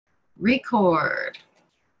Record.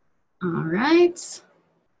 All right.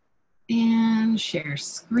 And share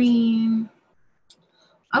screen.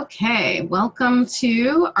 Okay, welcome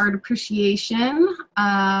to Art Appreciation.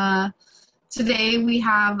 Today we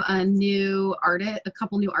have a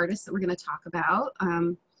couple new artists that we're going to talk about.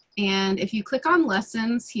 And if you click on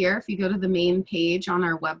lessons here, if you go to the main page on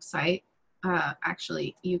our website,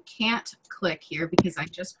 actually you can't click here because I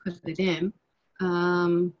just put it in.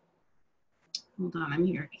 Hold on,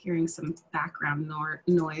 I'm hearing some background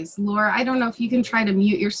noise. Laura, I don't know if you can try to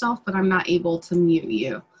mute yourself, but I'm not able to mute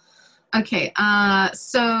you. Okay,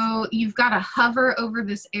 so you've got to hover over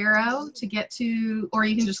this arrow to get to, or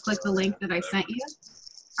you can just click the link that I sent you.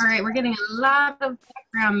 All right, we're getting a lot of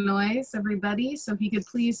background noise, everybody. So if you could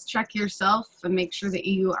please check yourself and make sure that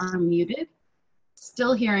you are muted.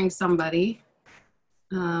 Still hearing somebody.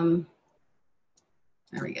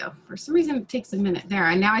 There we go. For some reason, it takes a minute there.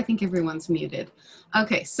 And now I think everyone's muted.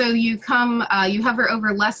 Okay, so you come, you hover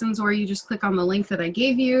over lessons, or you just click on the link that I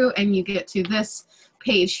gave you, and you get to this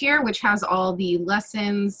page here, which has all the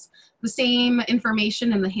lessons, the same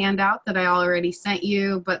information in the handout that I already sent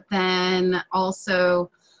you, but then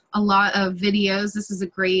also a lot of videos. This is a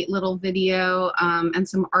great little video and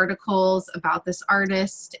some articles about this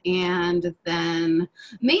artist. And then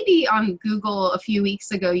maybe on Google a few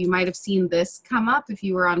weeks ago, you might have seen this come up if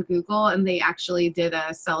you were on Google, and they actually did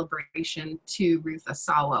a celebration to Ruth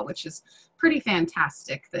Asawa, which is pretty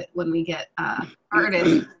fantastic that when we get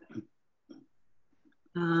artists.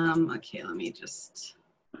 Okay, let me just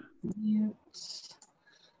mute.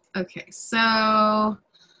 Okay, so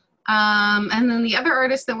and then the other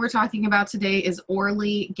artist that we're talking about today is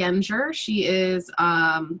Orly Genger. She is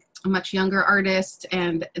a much younger artist,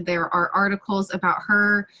 and there are articles about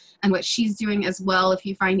her and what she's doing as well. If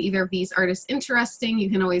you find either of these artists interesting, you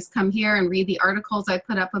can always come here and read the articles I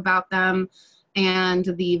put up about them and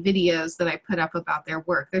the videos that I put up about their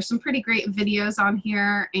work. There's some pretty great videos on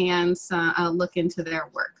here, and look into their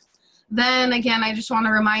work. Then again, I just want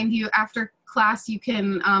to remind you, after class, you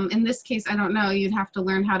can, in this case, I don't know, you'd have to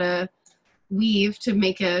learn how to weave to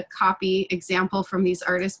make a copy example from these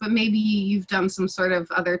artists, but maybe you've done some sort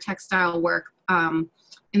of other textile work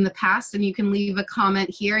in the past, and you can leave a comment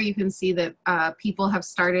here. You can see that people have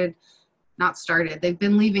they've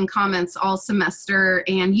been leaving comments all semester,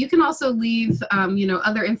 and you can also leave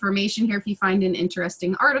other information here if you find an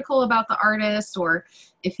interesting article about the artist, or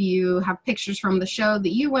if you have pictures from the show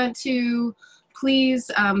that you went to. Please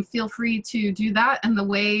feel free to do that. And the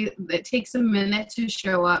way it takes a minute to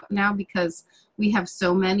show up now because we have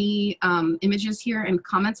so many images here and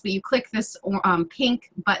comments, but you click this pink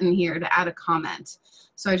button here to add a comment.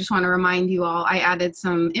 So I just want to remind you all, I added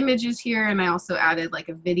some images here, and I also added like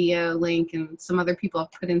a video link, and some other people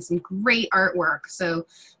have put in some great artwork. So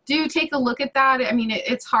do take a look at that. I mean,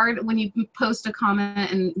 it's hard when you post a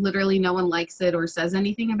comment and literally no one likes it or says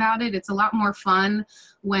anything about it. It's a lot more fun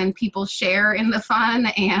when people share in the fun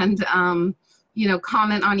and,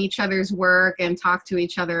 comment on each other's work and talk to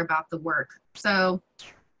each other about the work. So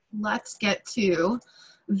let's get to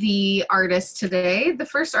the artist today. The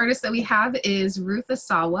first artist that we have is Ruth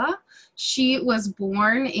Asawa. She was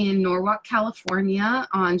born in Norwalk, California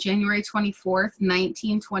on January 24th,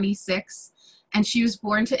 1926. And she was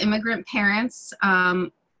born to immigrant parents,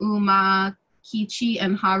 Uma Kichi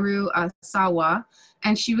and Haru Asawa,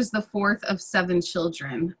 and she was the fourth of 7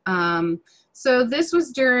 children. So this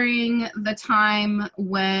was during the time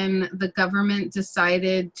when the government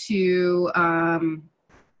decided to,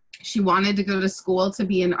 she wanted to go to school to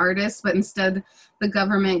be an artist, but instead the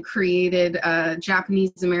government created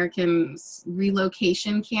Japanese Americans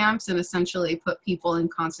relocation camps and essentially put people in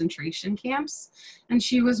concentration camps. And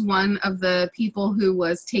she was one of the people who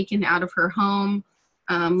was taken out of her home.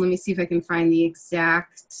 Let me see if I can find the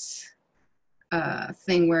exact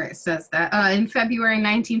thing where it says that. In February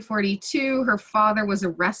 1942, her father was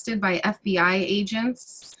arrested by FBI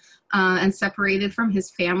agents and separated from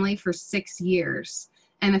his family for 6 years.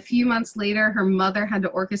 And a few months later, her mother had to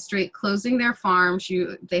orchestrate closing their farm.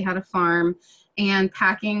 They had a farm, and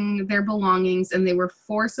packing their belongings, and they were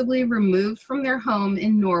forcibly removed from their home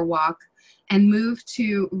in Norwalk and moved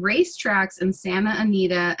to racetracks in Santa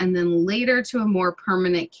Anita, and then later to a more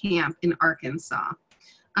permanent camp in Arkansas.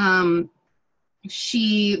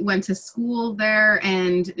 She went to school there,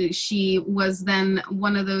 and she was then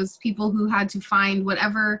one of those people who had to find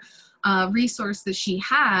whatever resource that she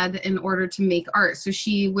had in order to make art. So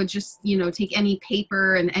she would just, take any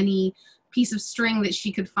paper and any piece of string that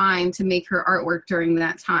she could find to make her artwork during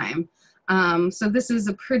that time. So this is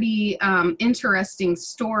a pretty interesting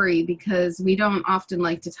story because we don't often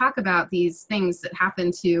like to talk about these things that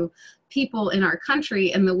happen to people in our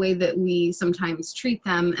country and the way that we sometimes treat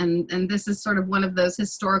them. And this is sort of one of those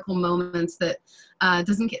historical moments that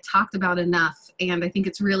doesn't get talked about enough. And I think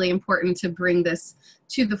it's really important to bring this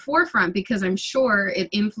to the forefront because I'm sure it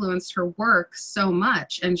influenced her work so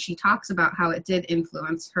much. And she talks about how it did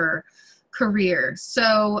influence her career.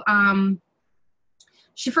 So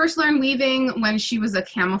she first learned weaving when she was a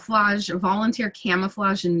volunteer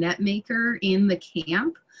camouflage net maker in the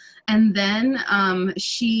camp. And then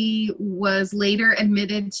she was later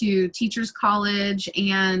admitted to Teachers College,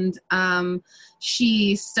 and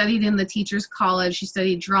she studied in the Teachers College. She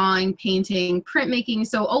studied drawing, painting, printmaking,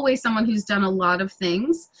 so always someone who's done a lot of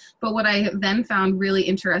things. But what I then found really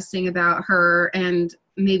interesting about her, and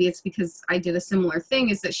maybe it's because I did a similar thing,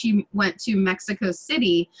 is that she went to Mexico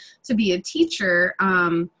City to be a teacher.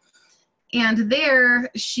 And there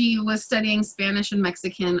she was studying Spanish and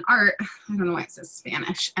Mexican art. I don't know why it says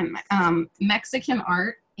Spanish and Mexican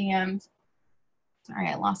art. And sorry,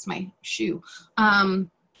 I lost my shoe.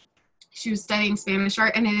 She was studying Spanish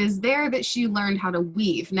art, and it is there that she learned how to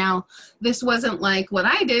weave. Now, this wasn't like what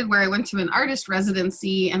I did where I went to an artist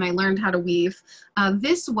residency and I learned how to weave.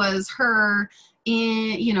 This was her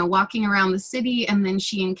walking around the city, and then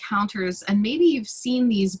she encounters, and maybe you've seen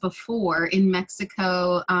these before in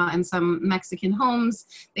Mexico and some Mexican homes,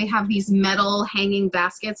 they have these metal hanging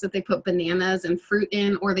baskets that they put bananas and fruit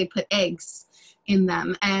in, or they put eggs in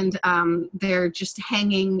them, and they're just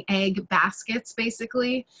hanging egg baskets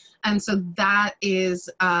basically. And so that is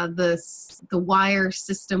the wire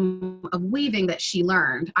system of weaving that she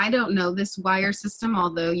learned. I don't know this wire system,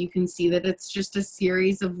 although you can see that it's just a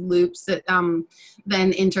series of loops that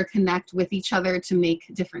then interconnect with each other to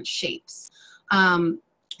make different shapes.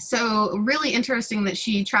 So really interesting that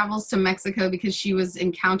she travels to Mexico because she was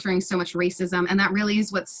encountering so much racism, and that really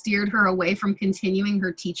is what steered her away from continuing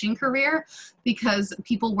her teaching career, because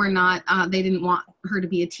people were not, they didn't want her to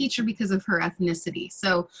be a teacher because of her ethnicity.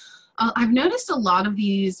 So I've noticed a lot of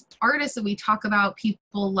these artists that we talk about,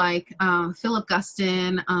 people like Philip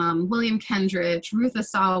Guston, William Kendrick, Ruth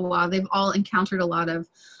Asawa, they've all encountered a lot of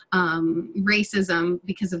racism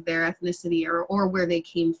because of their ethnicity or where they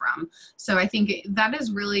came from. So I think that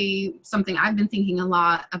is really something I've been thinking a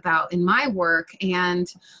lot about in my work. And,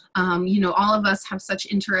 all of us have such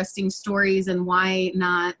interesting stories, and why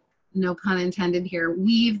not, no pun intended here,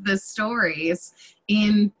 weave the stories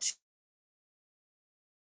into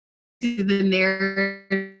the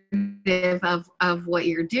narrative of what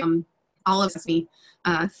you're doing. All of us, me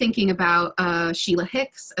thinking about Sheila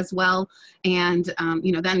Hicks as well, and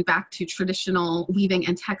then back to traditional weaving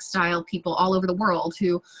and textile people all over the world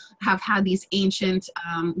who have had these ancient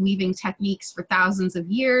weaving techniques for thousands of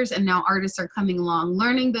years, and now artists are coming along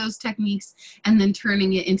learning those techniques and then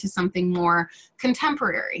turning it into something more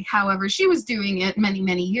contemporary. However, she was doing it many,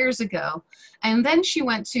 many years ago. And then she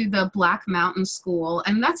went to the Black Mountain School,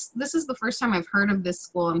 and this is the first time I've heard of this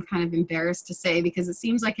school. I'm kind of embarrassed to say, because it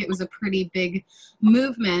seems like it was a pretty big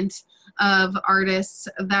movement of artists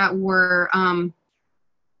that were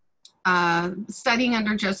studying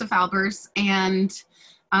under Joseph Albers, and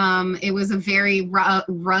it was a very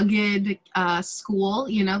rugged school.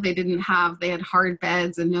 They had hard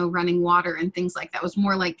beds and no running water and things like that. It was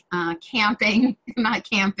more like camping, not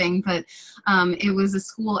camping, but it was a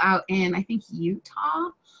school out in, I think,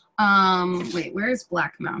 Utah. Wait, where is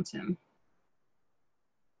Black Mountain?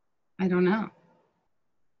 I don't know.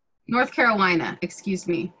 North Carolina, excuse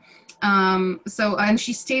me. And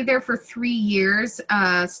she stayed there for 3 years,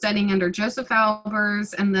 studying under Joseph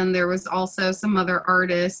Albers, and then there was also some other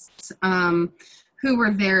artists who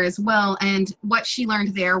were there as well. And what she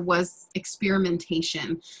learned there was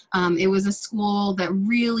experimentation. It was a school that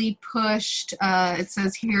really pushed, it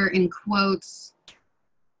says here in quotes,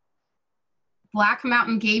 Black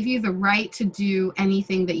Mountain gave you the right to do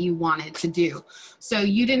anything that you wanted to do. So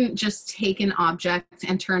you didn't just take an object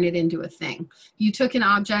and turn it into a thing. You took an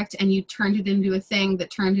object and you turned it into a thing that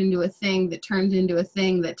turned into a thing that turned into a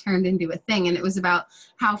thing that turned into a thing. And it was about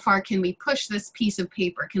how far can we push this piece of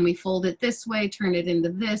paper? Can we fold it this way, turn it into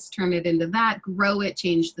this, turn it into that, grow it,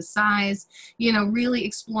 change the size, really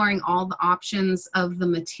exploring all the options of the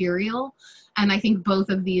material. And I think both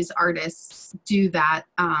of these artists do that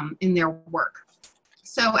in their work.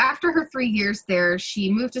 So after her 3 years there,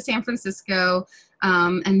 she moved to San Francisco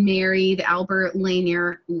and married Albert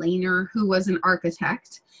Lanier, who was an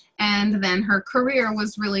architect. And then her career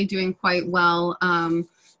was really doing quite well.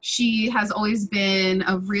 She has always been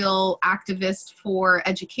a real activist for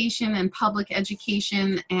education and public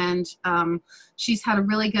education. And she's had a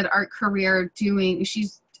really good art career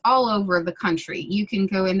she's all over the country. You can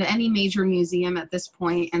go into any major museum at this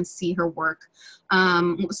point and see her work.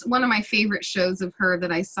 One of my favorite shows of her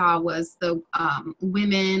that I saw was the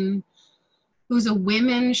women, it was a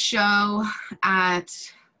women's show at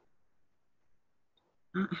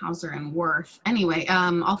Hauser and Worth. Anyway,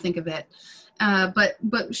 I'll think of it.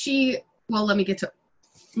 But she, well, let me get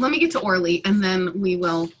to Orly, and then we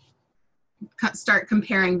will start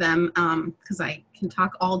comparing them, because I can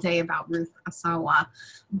talk all day about Ruth Asawa.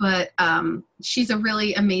 But she's a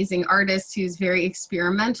really amazing artist who's very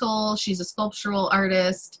experimental. She's a sculptural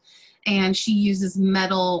artist, and she uses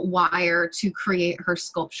metal wire to create her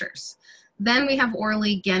sculptures. Then we have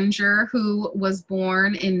Orly Genger, who was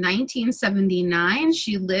born in 1979.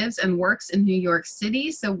 She lives and works in New York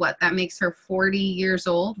City. So that makes her 40 years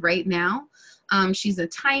old right now. She's a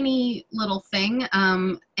tiny little thing,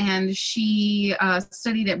 and she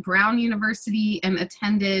studied at Brown University and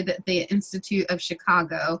attended the Institute of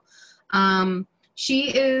Chicago.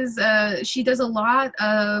 She does a lot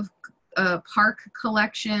of park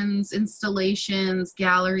collections, installations,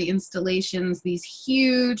 gallery installations, these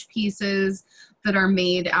huge pieces that are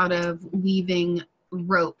made out of weaving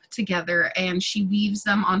rope together, and she weaves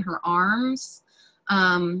them on her arms.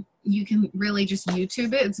 You can really just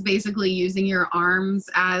YouTube it. It's basically using your arms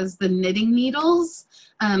as the knitting needles,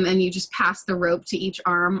 and you just pass the rope to each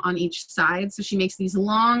arm on each side. So she makes these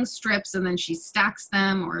long strips, and then she stacks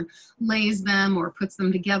them or lays them or puts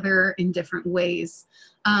them together in different ways.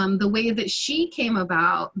 The way that she came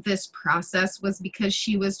about this process was because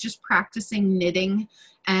she was just practicing knitting,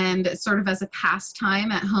 and sort of as a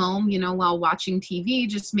pastime at home, you know, while watching TV,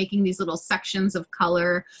 just making these little sections of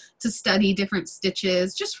color to study different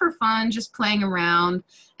stitches, just for fun, just playing around.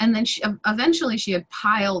 And then eventually she had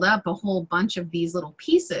piled up a whole bunch of these little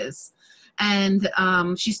pieces, and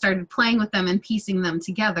she started playing with them and piecing them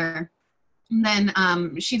together. And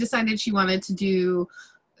then she decided she wanted to do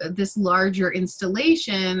this larger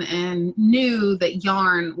installation, and knew that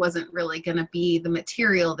yarn wasn't really going to be the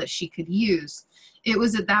material that she could use. It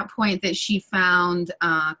was at that point that she found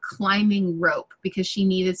climbing rope, because she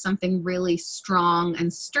needed something really strong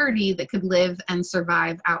and sturdy that could live and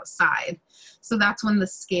survive outside. So that's when the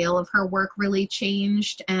scale of her work really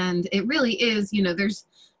changed. And it really is, you know,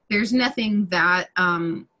 there's nothing that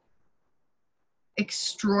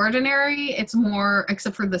extraordinary. It's more,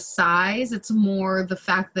 except for the size, it's more the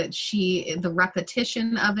fact that the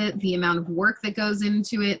repetition of it, the amount of work that goes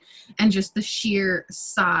into it, and just the sheer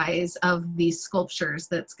size of these sculptures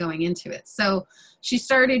that's going into it. So she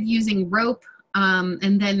started using rope,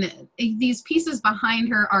 and then these pieces behind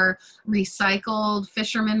her are recycled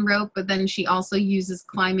fisherman rope, but then she also uses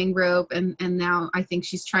climbing rope, and now I think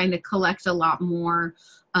she's trying to collect a lot more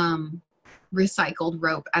recycled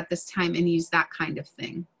rope at this time and use that kind of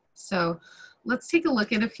thing. So let's take a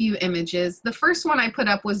look at a few images. The first one I put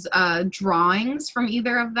up was drawings from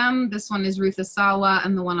either of them. This one is Ruth Asawa,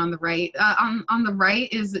 and the one on the right. On the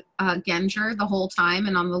right is Genger the whole time,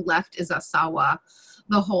 and on the left is Asawa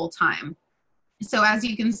the whole time. So as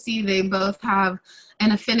you can see, they both have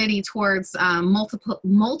an affinity towards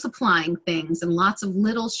multiplying things, and lots of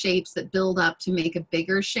little shapes that build up to make a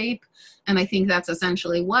bigger shape. And I think that's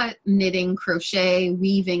essentially what knitting, crochet,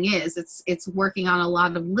 weaving is. It's working on a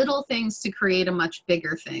lot of little things to create a much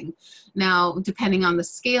bigger thing. Now, depending on the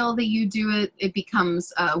scale that you do it, it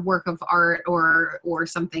becomes a work of art or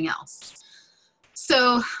something else.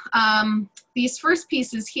 So these first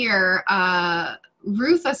pieces here,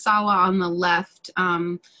 Ruth Asawa on the left,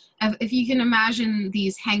 if you can imagine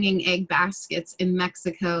these hanging egg baskets in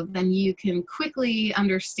Mexico, then you can quickly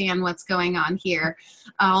understand what's going on here.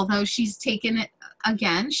 Although she's taken it,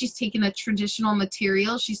 again, she's taken a traditional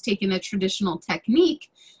material, she's taken a traditional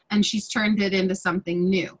technique, and she's turned it into something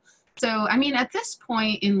new. So, I mean, at this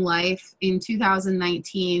point in life, in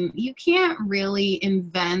 2019, you can't really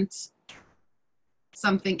invent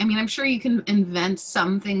something. I mean, I'm sure you can invent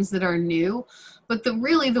some things that are new, but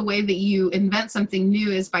really the way that you invent something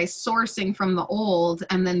new is by sourcing from the old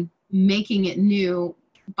and then making it new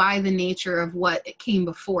by the nature of what came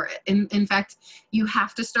before it. In fact, you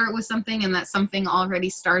have to start with something, and that something already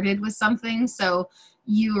started with something. So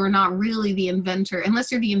you are not really the inventor,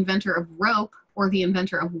 unless you're the inventor of rope or the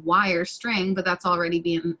inventor of wire string, but that's already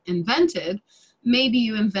being invented. Maybe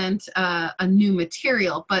you invent a new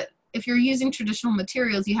material, but if you're using traditional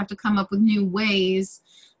materials, you have to come up with new ways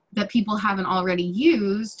that people haven't already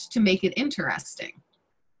used to make it interesting.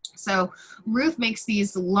 So Ruth makes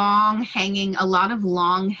these long hanging, a lot of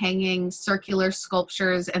long hanging circular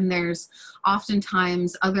sculptures, and there's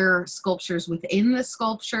oftentimes other sculptures within the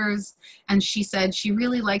sculptures. And she said she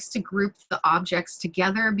really likes to group the objects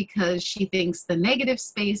together because she thinks the negative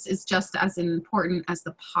space is just as important as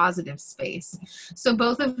the positive space. So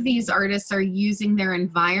both of these artists are using their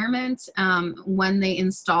environment when they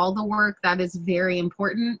install the work. That is very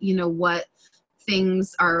important, you know, what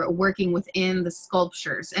things are working within the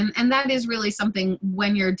sculptures. And that is really something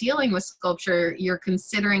when you're dealing with sculpture, you're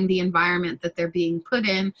considering the environment that they're being put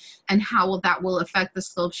in and how that will affect the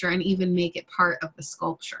sculpture and even make it part of the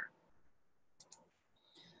sculpture.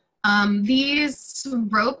 These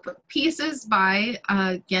rope pieces by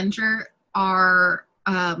Genger are,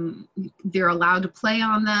 they're allowed to play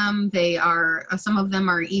on them. They are, some of them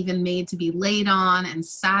are even made to be laid on and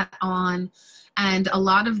sat on. And a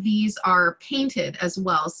lot of these are painted as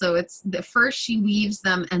well. So it's the first she weaves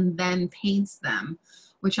them and then paints them,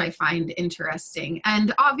 which I find interesting.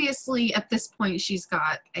 And obviously at this point, she's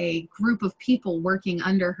got a group of people working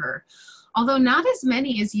under her, although not as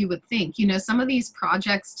many as you would think. You know, some of these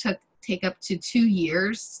projects take up to 2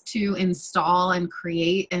 years to install and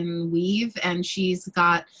create and weave, and she's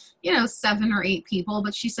got, you know, 7 or 8 people,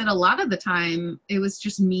 but she said a lot of the time it was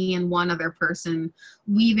just me and one other person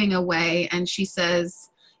weaving away. And she says,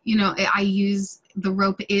 you know, the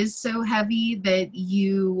rope is so heavy that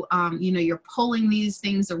you know, you're pulling these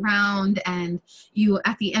things around, and you,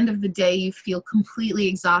 at the end of the day, you feel completely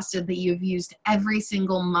exhausted that you've used every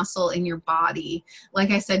single muscle in your body. Like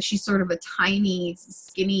I said, she's sort of a tiny,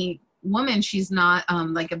 skinny woman. She's not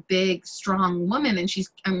like a big, strong woman, and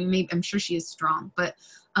she's, I mean, maybe, I'm sure she is strong, but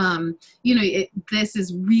you know, this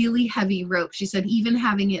is really heavy rope. She said even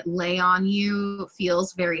having it lay on you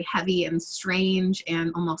feels very heavy and strange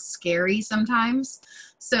and almost scary sometimes.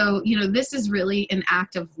 So, you know, this is really an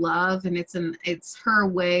act of love, and it's her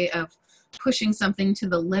way of pushing something to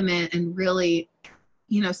the limit and really,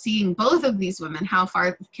 you know, seeing both of these women, how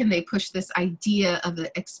far can they push this idea of the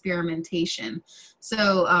experimentation.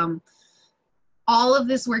 So all of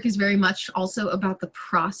this work is very much also about the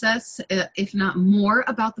process, if not more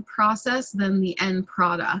about the process than the end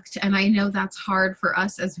product. And I know that's hard for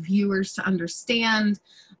us as viewers to understand.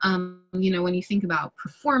 You know, when you think about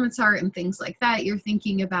performance art and things like that, you're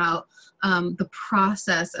thinking about the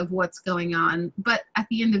process of what's going on. But at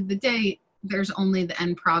the end of the day, there's only the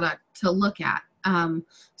end product to look at.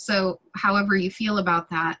 So however you feel about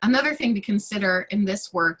that. Another thing to consider in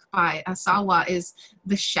this work by Asawa is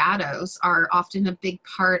the shadows are often a big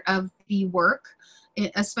part of the work,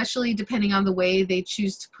 especially depending on the way they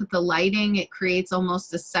choose to put the lighting. It creates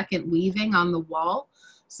almost a second weaving on the wall.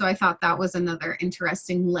 So I thought that was another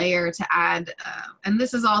interesting layer to add. And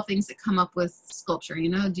this is all things that come up with sculpture. You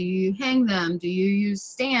know, do you hang them? Do you use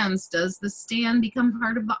stands? Does the stand become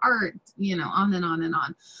part of the art? You know, on and on and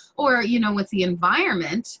on. Or, you know, with the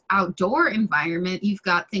environment, outdoor environment, you've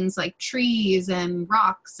got things like trees and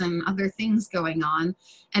rocks and other things going on.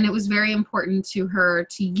 And it was very important to her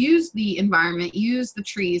to use the environment, use the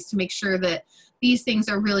trees to make sure that these things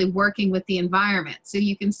are really working with the environment. So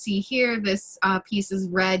you can see here, this piece is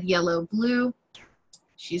red, yellow, blue.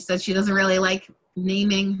 She said she doesn't really like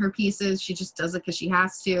naming her pieces. She just does it because she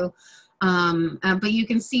has to. But you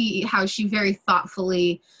can see how she very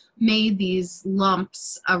thoughtfully made these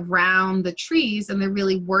lumps around the trees, and they're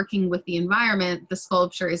really working with the environment. The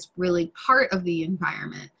sculpture is really part of the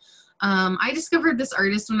environment. I discovered this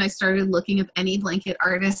artist when I started looking up any blanket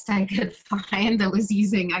artist I could find that was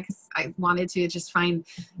using, I wanted to just find,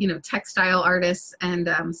 you know, textile artists, and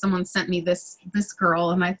someone sent me this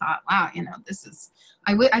girl, and I thought, wow, you know, this is,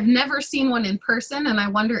 I've never seen one in person, and I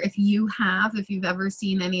wonder if you've ever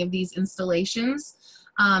seen any of these installations.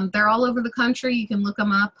 They're all over the country. You can look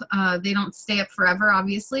them up. They don't stay up forever,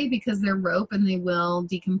 obviously, because they're rope and they will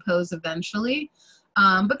decompose eventually.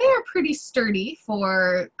 But they are pretty sturdy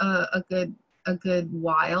for a good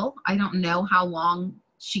while. I don't know how long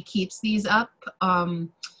she keeps these up,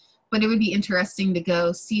 but it would be interesting to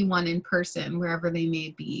go see one in person wherever they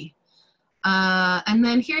may be. And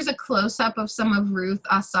then here's a close-up of some of Ruth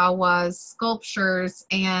Asawa's sculptures,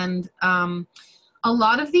 and a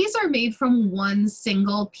lot of these are made from one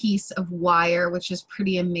single piece of wire, which is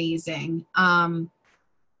pretty amazing.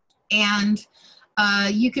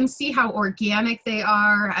 You can see how organic they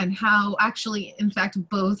are, and how actually, in fact,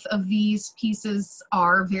 both of these pieces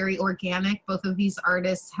are very organic. Both of these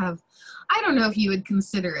artists have, I don't know if you would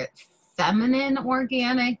consider it feminine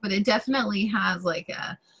organic, but it definitely has like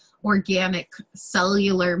a organic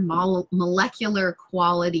cellular molecular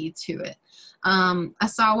quality to it.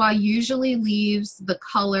 Asawa usually leaves the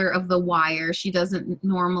color of the wire. She doesn't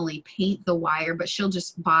normally paint the wire, but she'll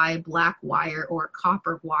just buy black wire or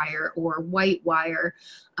copper wire or white wire,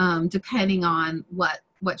 depending on what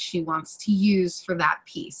she wants to use for that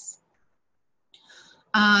piece.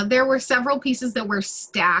 There were several pieces that were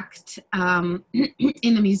stacked in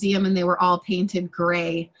the museum, and they were all painted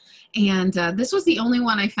gray. And this was the only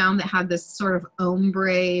one I found that had this sort of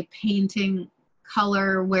ombre painting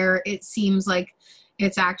color, where it seems like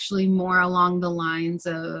it's actually more along the lines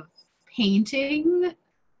of painting.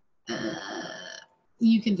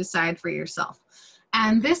 You can decide for yourself.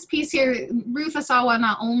 And this piece here, Ruth Asawa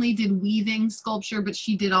not only did weaving sculpture, but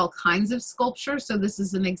she did all kinds of sculpture. So this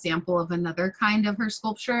is an example of another kind of her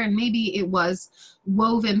sculpture. And maybe it was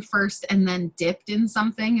woven first and then dipped in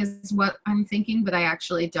something is what I'm thinking, but I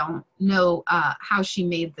actually don't know how she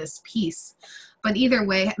made this piece. But either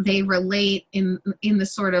way, they relate in the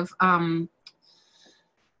sort of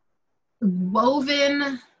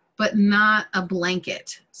woven, but not a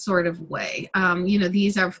blanket sort of way. You know,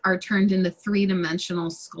 these are turned into three-dimensional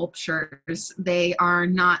sculptures. They are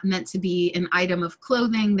not meant to be an item of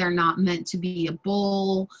clothing. They're not meant to be a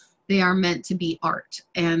bowl. They are meant to be art.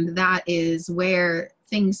 And that is where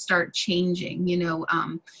things start changing, you know,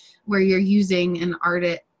 where you're using an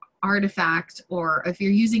artifact, or if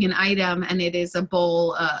you're using an item and it is a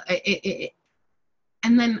bowl,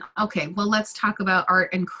 and then, okay, well, let's talk about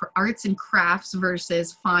arts and crafts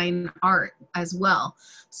versus fine art as well.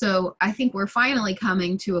 So I think we're finally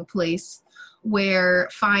coming to a place where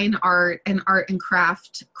fine art and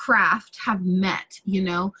craft have met, you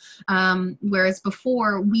know, whereas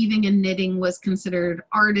before weaving and knitting was considered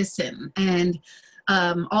artisan, and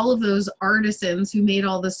all of those artisans who made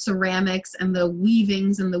all the ceramics and the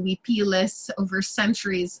weavings and the huipiles over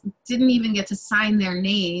centuries didn't even get to sign their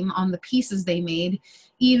name on the pieces they made,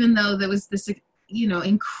 even though there was this, you know,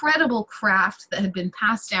 incredible craft that had been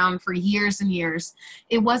passed down for years and years.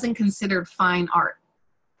 It wasn't considered fine art.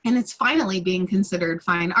 And it's finally being considered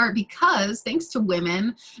fine art because thanks to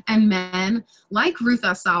women and men like Ruth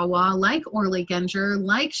Asawa, like Orly Genger,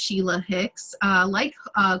 like Sheila Hicks, like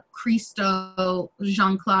Christo,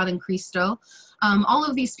 Jean-Claude and Christo, all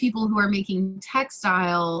of these people who are making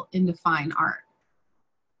textile into fine art.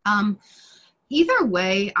 Either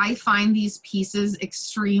way, I find these pieces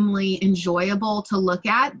extremely enjoyable to look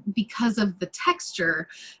at because of the texture.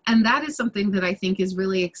 And that is something that I think is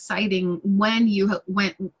really exciting when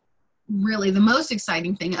really the most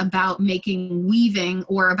exciting thing about making weaving,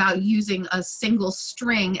 or about using a single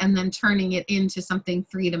string and then turning it into something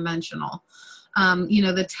three-dimensional. You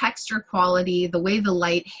know, the texture quality, the way the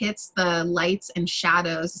light hits the lights and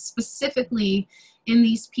shadows, specifically in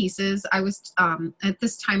these pieces. I was at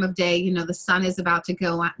this time of day, you know, the sun is about to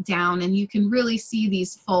go down and you can really see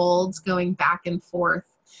these folds going back and forth.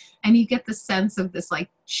 And you get the sense of this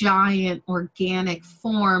like giant organic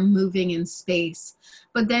form moving in space.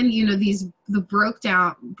 But then, you know, the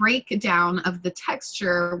breakdown of the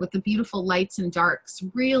texture with the beautiful lights and darks,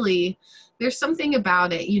 really, there's something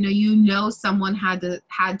about it. You know, someone had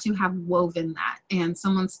to have woven that, and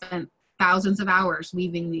someone spent thousands of hours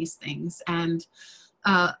weaving these things. And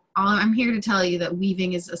I'm here to tell you that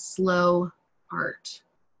weaving is a slow art.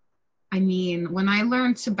 I mean, when I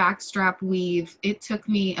learned to backstrap weave, it took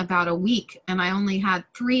me about a week, and I only had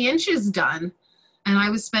 3 inches done. And I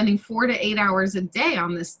was spending 4 to 8 hours a day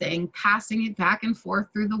on this thing, passing it back and forth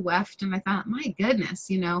through the weft. And I thought, my goodness,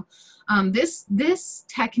 you know, this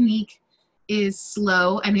technique is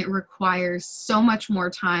slow, and it requires so much more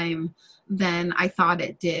time than I thought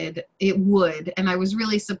it would. And I was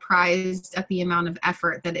really surprised at the amount of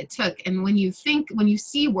effort that it took. And when you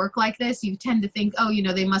see work like this, you tend to think, oh, you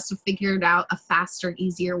know, they must have figured out a faster,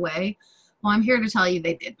 easier way. Well, I'm here to tell you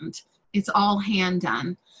they didn't. It's all hand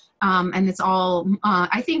done. And it's all,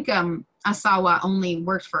 I think Asawa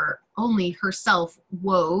only herself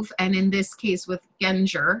wove. And in this case with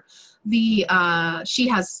Genger, she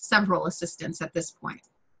has several assistants at this point.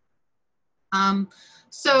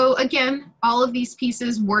 So again, all of these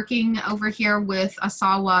pieces working over here with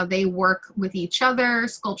Asawa, they work with each other.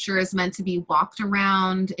 Sculpture is meant to be walked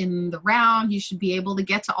around in the round. You should be able to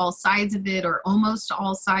get to all sides of it, or almost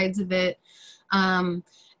all sides of it.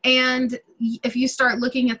 And if you start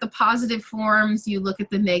looking at the positive forms, you look at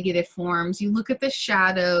the negative forms, you look at the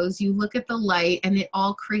shadows, you look at the light, and it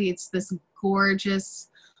all creates this gorgeous,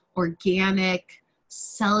 organic,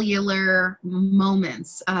 cellular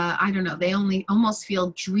moments. I don't know, they almost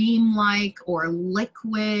feel dreamlike or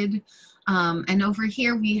liquid. And over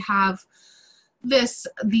here we have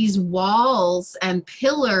these walls and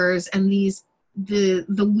pillars and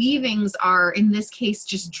the weavings are, in this case,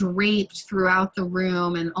 just draped throughout the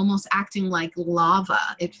room and almost acting like lava,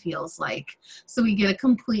 it feels like. So we get a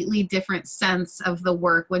completely different sense of the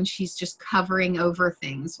work when she's just covering over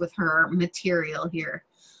things with her material here.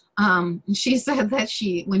 She said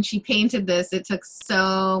that when she painted this, it took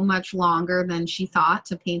so much longer than she thought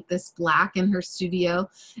to paint this black in her studio,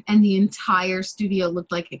 and the entire studio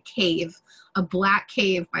looked like a cave, a black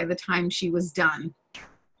cave by the time she was done.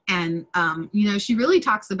 And, you know, she really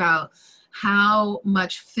talks about how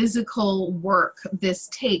much physical work this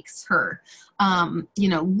takes her, you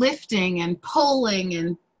know, lifting and pulling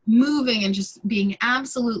and moving and just being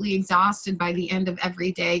absolutely exhausted by the end of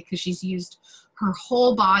every day because she's used her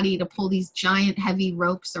whole body to pull these giant heavy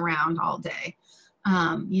ropes around all day.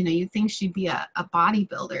 You know, you'd think she'd be a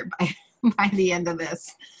bodybuilder by the end of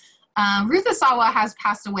this. Ruth Asawa has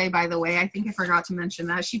passed away, by the way. I think I forgot to mention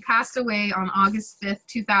that. She passed away on August 5th,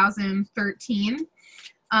 2013.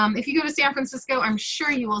 If you go to San Francisco, I'm sure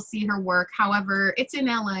you will see her work. However, it's in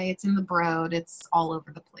LA, it's in the Broad, it's all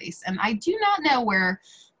over the place. And I do not know where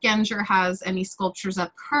Genger has any sculptures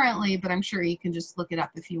up currently, but I'm sure you can just look it up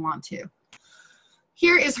if you want to.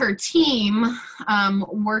 Here is her team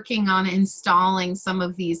working on installing some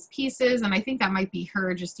of these pieces, and I think that might be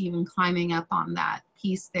her just even climbing up on that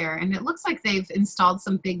piece there. And it looks like they've installed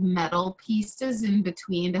some big metal pieces in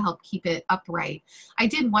between to help keep it upright. I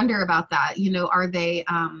did wonder about that. You know, are they,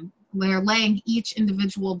 they're laying each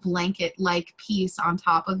individual blanket-like piece on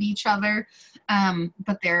top of each other,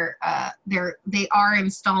 but they are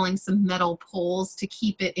installing some metal poles to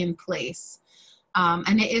keep it in place.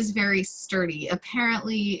 And it is very sturdy.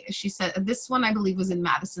 Apparently, she said, this one I believe was in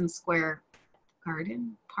Madison Square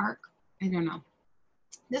Garden Park. I don't know.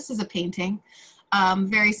 This is a painting,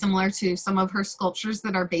 very similar to some of her sculptures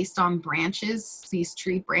that are based on branches, these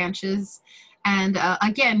tree branches. And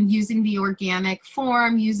again, using the organic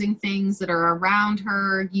form, using things that are around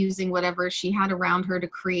her, using whatever she had around her to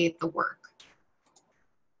create the work.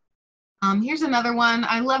 Here's another one.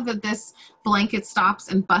 I love that this blanket stops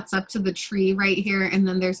and butts up to the tree right here, and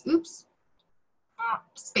then there's, oops,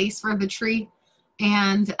 space for the tree,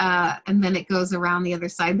 and then it goes around the other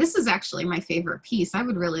side. This is actually my favorite piece. I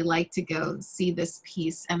would really like to go see this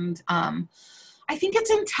piece, and I think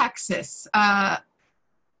it's in Texas.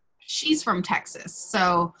 She's from Texas,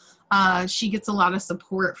 so she gets a lot of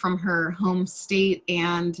support from her home state,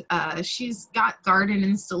 and she's got garden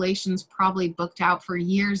installations probably booked out for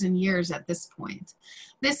years and years at this point.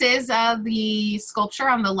 This is the sculpture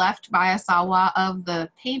on the left by Asawa of the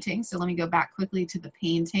painting. So let me go back quickly to the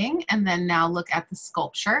painting and then now look at the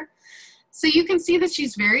sculpture. So you can see that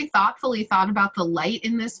she's very thoughtfully thought about the light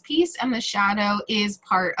in this piece, and the shadow is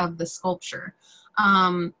part of the sculpture.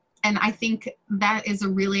 And I think that is a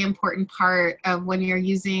really important part of when you're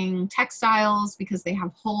using textiles, because they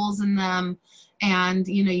have holes in them, and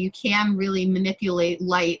you know, you can really manipulate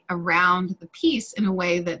light around the piece in a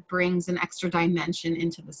way that brings an extra dimension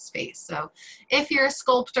into the space. So if you're a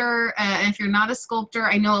sculptor, if you're not a sculptor,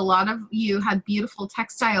 I know a lot of you had beautiful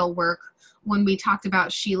textile work when we talked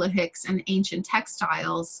about Sheila Hicks and ancient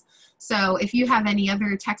textiles. So if you have any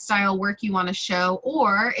other textile work you want to show,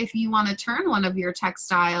 or if you want to turn one of your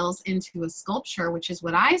textiles into a sculpture, which is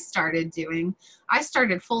what I started doing, I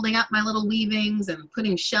started folding up my little weavings and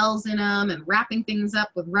putting shells in them and wrapping things up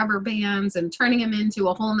with rubber bands and turning them into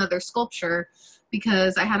a whole nother sculpture,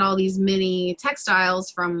 because I had all these mini textiles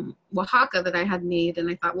from Oaxaca that I had made. And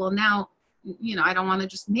I thought, well, now, you know, I don't want to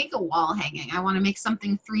just make a wall hanging. I want to make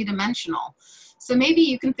something three-dimensional. So maybe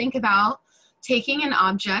you can think about taking an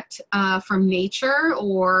object from nature,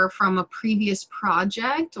 or from a previous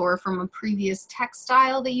project, or from a previous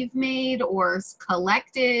textile that you've made or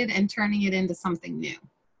collected, and turning it into something new.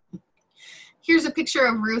 Here's a picture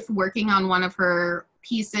of Ruth working on one of her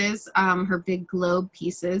pieces, her big globe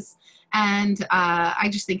pieces. And I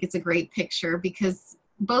just think it's a great picture, because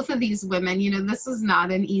both of these women, you know, this is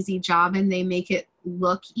not an easy job, and they make it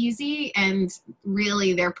look easy, and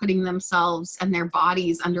really they're putting themselves and their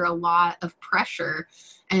bodies under a lot of pressure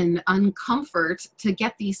and uncomfort to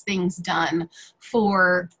get these things done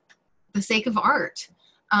for the sake of art.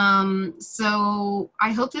 So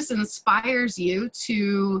I hope this inspires you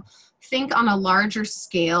to think on a larger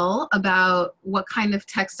scale about what kind of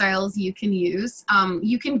textiles you can use.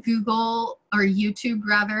 You can Google, or YouTube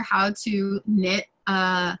rather, how to knit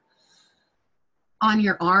on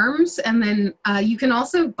your arms, and then you can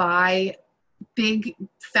also buy big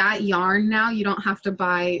fat yarn now. You don't have to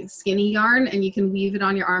buy skinny yarn, and you can weave it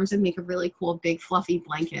on your arms and make a really cool big fluffy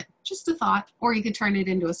blanket. Just a thought. Or you could turn it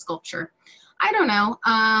into a sculpture. I don't know.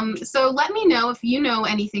 So let me know if you know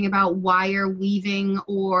anything about wire weaving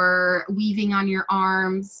or weaving on your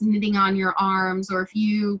arms, knitting on your arms, or if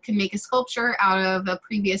you can make a sculpture out of a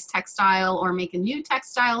previous textile or make a new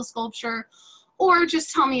textile sculpture, or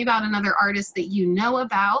just tell me about another artist that you know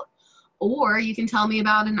about, or you can tell me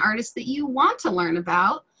about an artist that you want to learn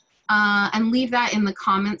about. And leave that in the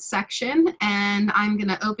comments section, and I'm going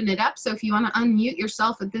to open it up. So if you want to unmute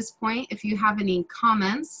yourself at this point, if you have any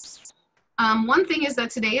comments. One thing is that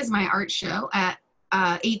today is my art show at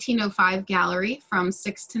 1805 Gallery from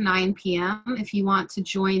 6 to 9 p.m. If you want to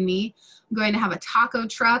join me, I'm going to have a taco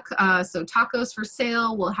truck, so tacos for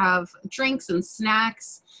sale. We'll have drinks and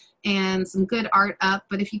snacks and some good art up.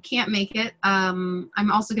 But if you can't make it, I'm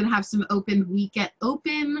also going to have some open weekend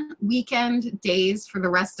days for the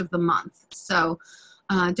rest of the month. So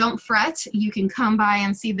don't fret. You can come by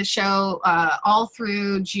and see the show all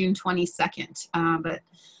through June 22nd. But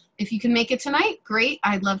if you can make it tonight, great.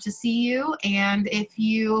 I'd love to see you. And if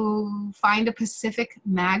you find a Pacific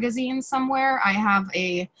magazine somewhere, I have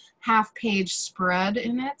a half-page spread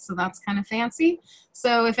in it, so that's kind of fancy.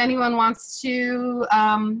 So if anyone wants to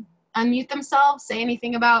unmute themselves, say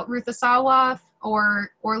anything about Ruth Asawa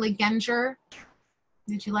or Orly Genger.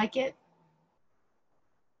 Did you like it?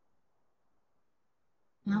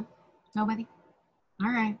 No? Nobody?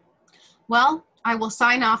 All right. Well, I will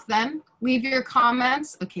sign off then. Leave your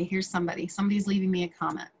comments. Okay, here's somebody. Somebody's leaving me a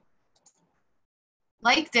comment.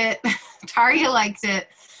 Liked it. Taria liked it.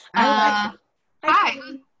 I like it. Hi.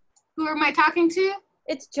 Who am I talking to?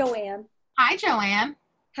 It's Joanne. Hi, Joanne.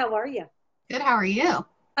 How are you? Good. How are you?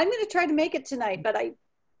 I'm going to try to make it tonight, but I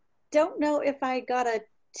don't know if I got a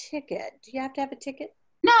ticket. Do you have to have a ticket?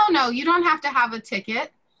 No, you don't have to have a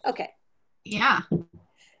ticket. Okay. Yeah.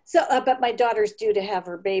 So, but my daughter's due to have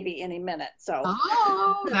her baby any minute, so.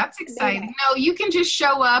 Oh, that's exciting. No, you can just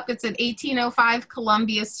show up. It's at 1805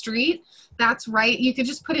 Columbia Street. That's right. You could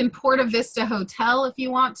just put in Porta Vista Hotel if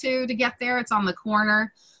you want to get there. It's on the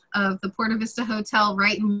corner of the Porta Vista Hotel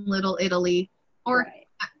right in Little Italy. Or, right.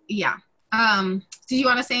 Yeah. Did you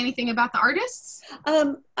want to say anything about the artists?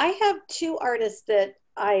 I have two artists that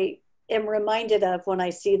I am reminded of when I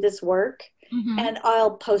see this work, and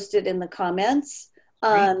I'll post it in the comments.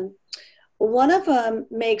 One of them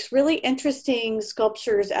makes really interesting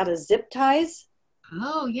sculptures out of zip ties.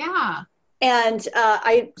 Oh, yeah. And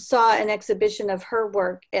I saw an exhibition of her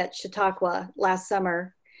work at Chautauqua last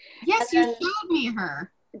summer. Yes, you showed me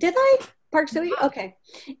her. Did I? Park City? Okay.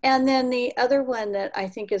 And then the other one that I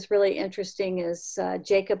think is really interesting is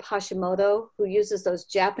Jacob Hashimoto, who uses those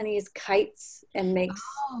Japanese kites and makes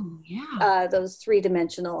those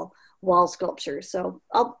three-dimensional wall sculptures. So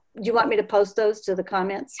do you want me to post those to the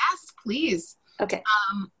comments? Yes, please. Okay.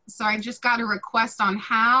 So I just got a request on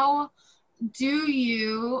how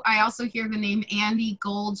I also hear the name Andy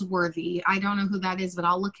Goldsworthy. I don't know who that is, but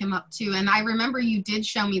I'll look him up too. And I remember you did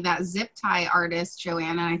show me that zip tie artist,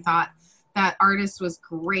 Joanne, and I thought that artist was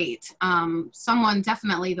great. Someone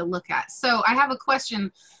definitely to look at. So I have a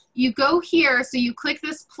question. You go here, so you click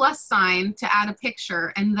this plus sign to add a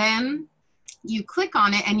picture, and then you click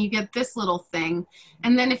on it and you get this little thing.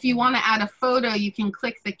 And then if you want to add a photo, you can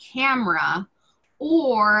click the camera,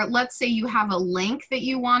 or let's say you have a link that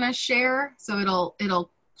you want to share. So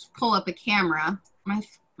it'll pull up a camera. My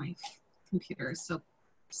computer is so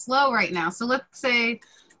slow right now. So let's say,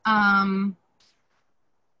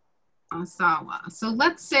 Asawa. So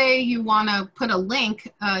let's say you want to put a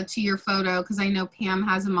link to your photo, because I know Pam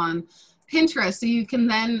has them on Pinterest. So you can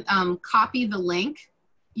then copy the link.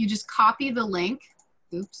 You just copy the link.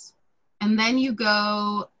 Oops. And then you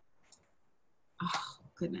go, oh,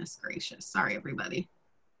 goodness gracious. Sorry, everybody.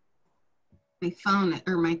 My phone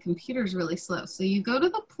or my computer's really slow. So you go to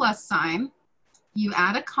the plus sign, you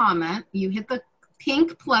add a comment, you hit the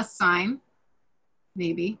pink plus sign,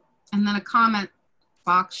 maybe, and then a comment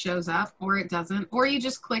box shows up, or it doesn't, or you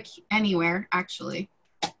just click anywhere, actually.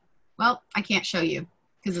 Well, I can't show you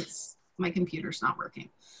because my computer's not working.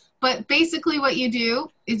 But basically what you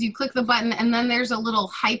do is you click the button, and then there's a little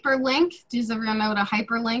hyperlink. Does everyone know what a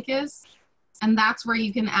hyperlink is? And that's where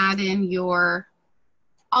you can add in your,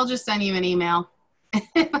 I'll just send you an email.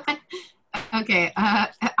 Okay,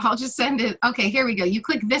 I'll just send it. Okay, here we go. You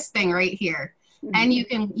click this thing right here. And you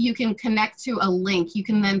can connect to a link. You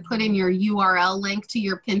can then put in your URL link to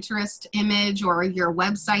your Pinterest image or your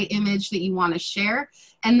website image that you want to share,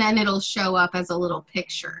 and then it'll show up as a little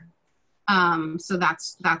picture. So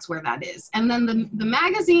that's where that is. And then the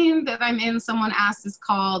magazine that I'm in, someone asked, is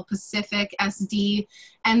called Pacific SD.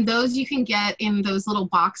 And those you can get in those little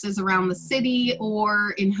boxes around the city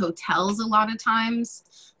or in hotels a lot of times.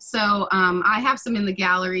 So I have some in the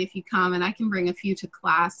gallery if you come, and I can bring a few to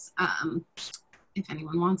class if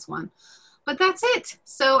anyone wants one. But that's it.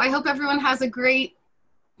 So I hope everyone has a great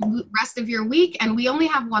rest of your week, and we only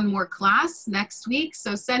have one more class next week,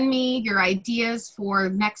 so send me your ideas for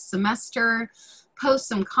next semester, post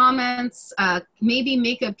some comments, maybe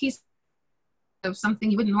make a piece of something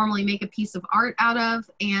you wouldn't normally make a piece of art out of,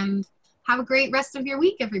 and have a great rest of your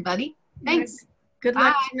week, everybody. Thanks. Good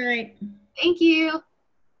luck tonight. Thank you.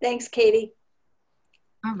 Thanks, Katie.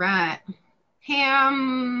 All right.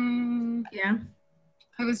 Pam. Yeah.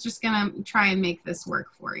 I was just gonna try and make this work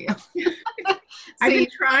for you. I've been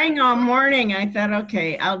trying all morning. I thought,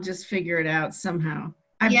 okay, I'll just figure it out somehow.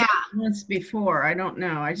 I've done it once before. I don't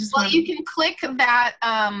know. I just you can click that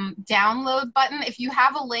download button. If you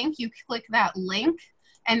have a link, you click that link,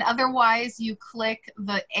 and otherwise you click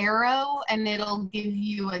the arrow and it'll give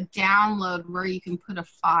you a download where you can put a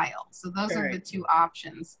file. So those are the two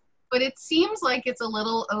options. But it seems like it's a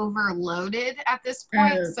little overloaded at this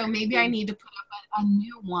point, so maybe I need to put up a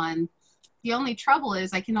new one. The only trouble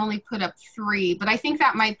is I can only put up 3, but I think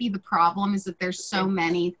that might be the problem, is that there's so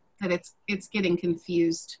many that it's getting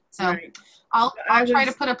confused. So I'll try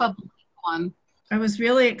to put up a blank one. I was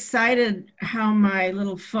really excited how my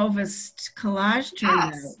little Fauvist collage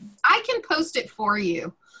turned out. I can post it for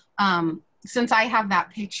you. Since I have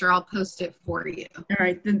that picture, I'll post it for you. All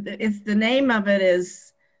right. The name of it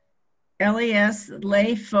is LES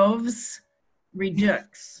Les Fauves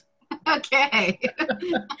Redux. Okay.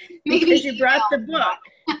 Maybe because you brought the book.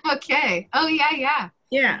 Okay. Oh, yeah.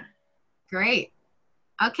 Yeah. Great.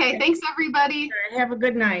 Okay. Thanks, everybody. All right, have a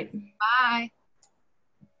good night. Bye.